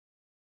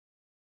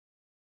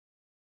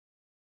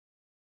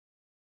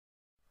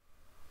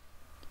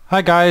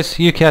Hi guys,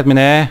 UK Admin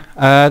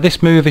here.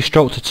 This movie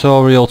stroke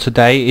tutorial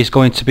today is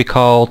going to be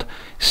called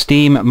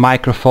Steam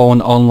Microphone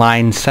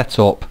Online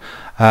Setup.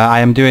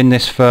 I am doing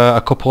this for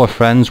a couple of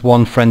friends,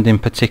 one friend in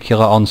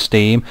particular on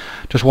Steam.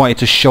 Just wanted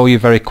to show you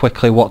very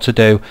quickly what to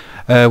do.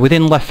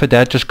 Within Left 4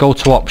 Dead, just go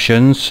to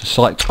Options,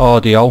 select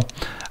Audio.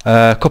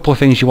 A couple of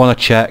things you want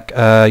to check.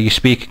 Your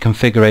speaker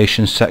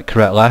configuration set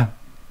correctly.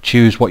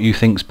 Choose what you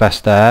think's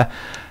best there.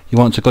 You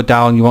want to go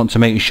down, you want to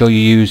make sure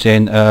you're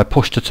using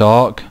Push to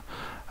Talk.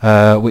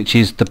 Which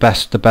is the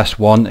best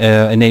one.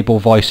 Enable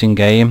voice in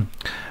game,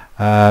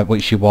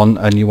 which you want,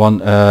 and you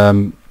want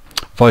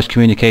voice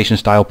communication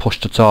style push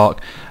to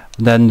talk.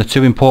 Then the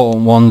two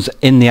important ones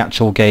in the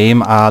actual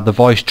game are the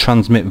voice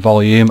transmit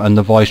volume and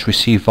the voice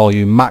receive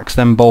volume. Max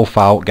them both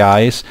out,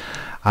 guys,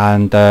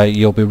 and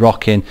you'll be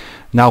rocking.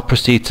 Now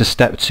proceed to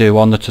step 2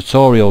 on the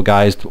tutorial,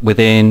 guys,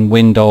 within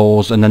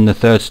Windows, and then the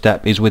third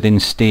step is within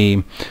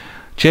Steam.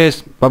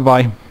 Cheers, bye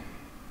bye.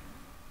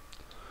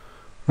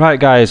 Right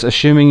guys,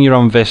 assuming you're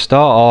on Vista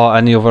or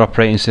any other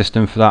operating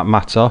system for that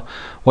matter,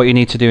 what you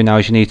need to do now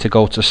is you need to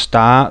go to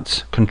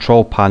Start,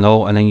 Control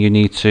Panel, and then you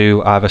need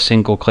to either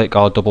single click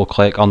or double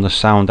click on the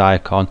sound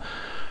icon.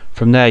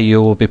 From there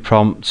you will be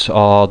prompted,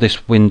 or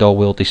this window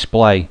will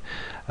display.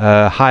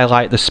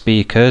 Highlight the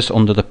speakers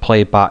under the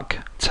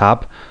Playback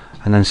tab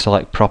and then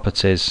select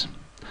Properties.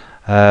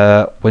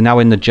 We're now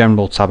in the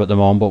General tab at the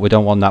moment, but we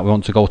don't want that. We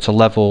want to go to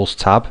Levels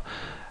tab.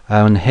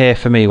 And here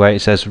for me, where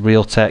it says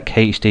Realtek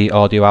HD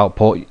audio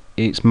output,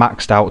 it's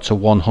maxed out to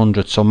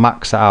 100, so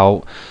max it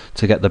out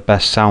to get the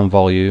best sound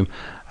volume.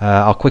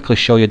 I'll quickly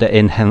show you the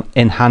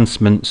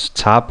Enhancements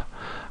tab.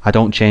 I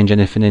don't change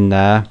anything in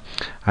there,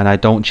 and I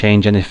don't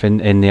change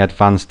anything in the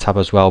Advanced tab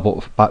as well,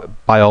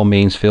 but by all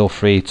means feel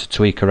free to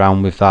tweak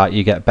around with that.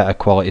 You get better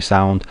quality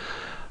sound.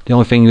 The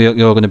only thing you're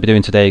going to be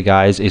doing today,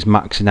 guys, is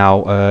maxing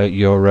out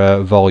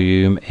your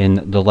volume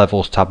in the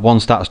Levels tab.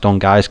 Once that's done,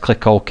 guys,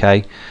 click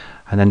OK.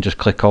 And then just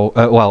click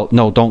well,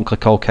 no, don't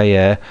click OK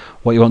here.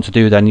 What you want to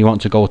do then, you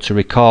want to go to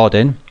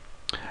Recording,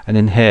 and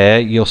in here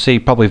you'll see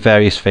probably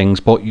various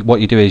things, but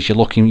what you do is you're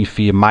looking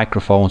for your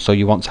microphone, so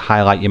you want to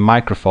highlight your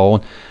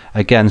microphone.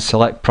 Again,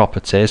 select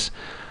Properties.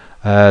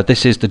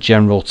 This is the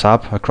General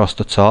tab across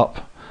the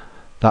top.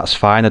 That's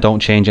fine, I don't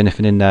change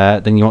anything in there.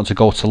 Then you want to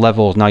go to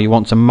Levels. Now you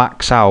want to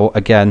max out,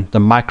 again, the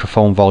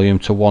microphone volume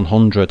to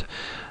 100,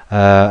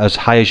 as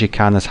high as you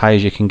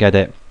can get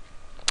it.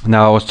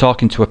 Now I was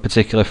talking to a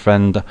particular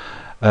friend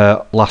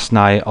last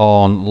night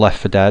on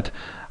Left 4 Dead,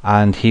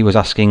 and he was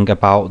asking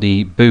about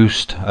the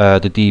boost, the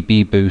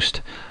dB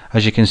boost.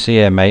 As you can see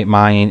here, mate,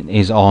 mine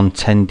is on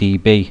 10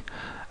 dB.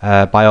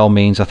 By all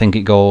means, I think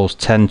it goes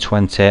 10,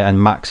 20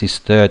 and max is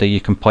 30. You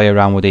can play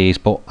around with these,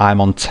 but I'm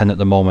on 10 at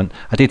the moment.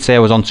 I did say I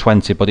was on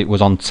 20, but it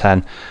was on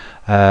 10.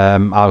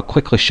 I'll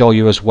quickly show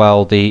you as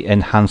well the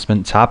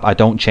Enhancement tab. I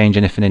don't change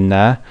anything in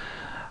there,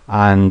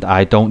 and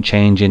I don't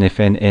change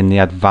anything in the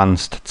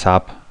Advanced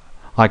tab.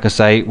 Like I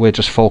say, we're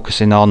just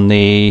focusing on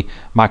the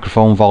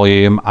microphone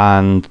volume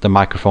and the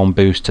microphone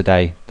boost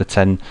today, the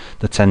 10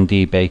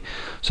 dB.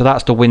 So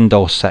that's the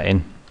Windows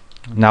setting.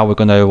 Now we're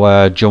going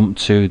to jump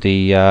to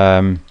the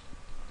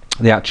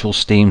actual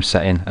Steam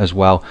setting as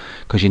well,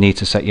 because you need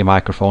to set your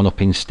microphone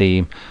up in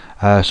Steam.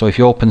 So if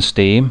you open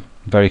Steam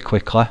very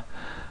quickly,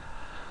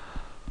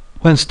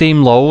 when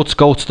Steam loads,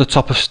 go to the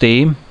top of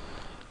Steam.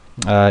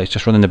 It's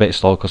just running a bit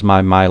slow because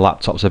my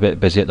laptop's a bit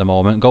busy at the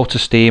moment. Go to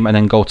Steam and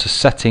then go to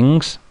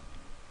Settings.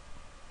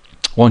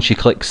 Once you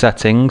click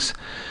Settings,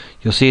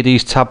 you'll see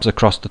these tabs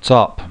across the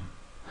top.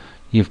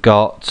 You've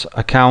got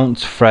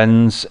Account,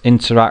 Friends,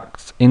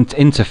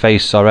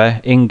 Interface, sorry,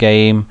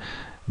 In-Game,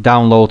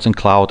 Downloads and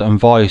Cloud, and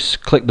Voice.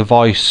 Click the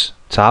Voice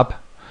tab.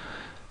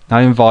 Now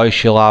in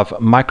Voice you'll have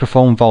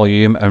microphone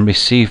volume and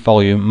receive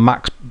volume.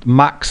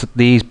 Max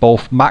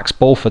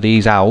both of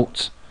these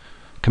out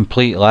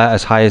completely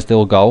as high as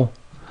they'll go.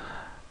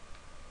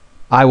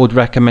 I would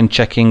recommend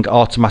checking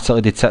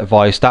Automatically Detect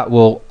Voice. That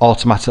will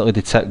automatically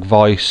detect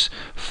voice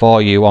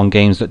for you on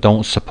games that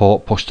don't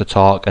support push to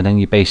talk, and then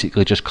you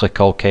basically just click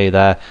OK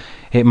there.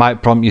 It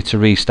might prompt you to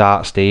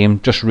restart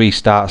Steam. Just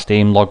restart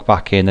Steam, log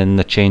back in, and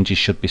the changes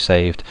should be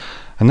saved.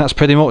 And that's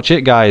pretty much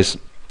it, guys.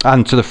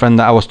 And to the friend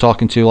that I was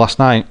talking to last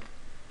night,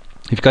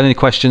 if you've got any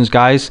questions,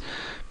 guys,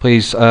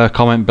 please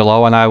comment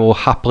below and I will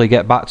happily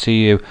get back to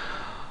you.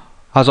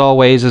 As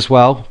always as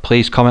well,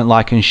 please comment,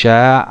 like and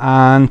share,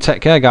 and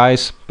take care,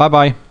 guys. Bye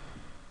bye.